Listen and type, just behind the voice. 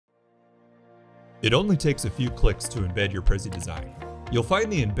It only takes a few clicks to embed your Prezi design. You'll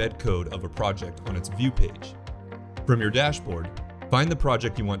find the embed code of a project on its view page. From your dashboard, find the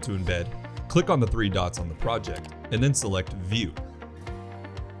project you want to embed, click on the 3 dots on the project, and then select View.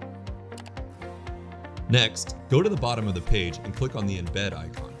 Next, go to the bottom of the page and click on the embed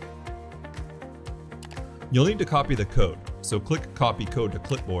icon. You'll need to copy the code, so click Copy Code to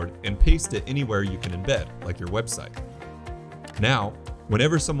Clipboard and paste it anywhere you can embed, like your website. Now,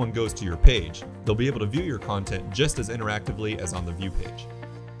 whenever someone goes to your page, they'll be able to view your content just as interactively as on the view page.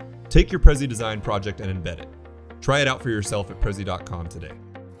 Take your Prezi Design project and embed it. Try it out for yourself at Prezi.com today.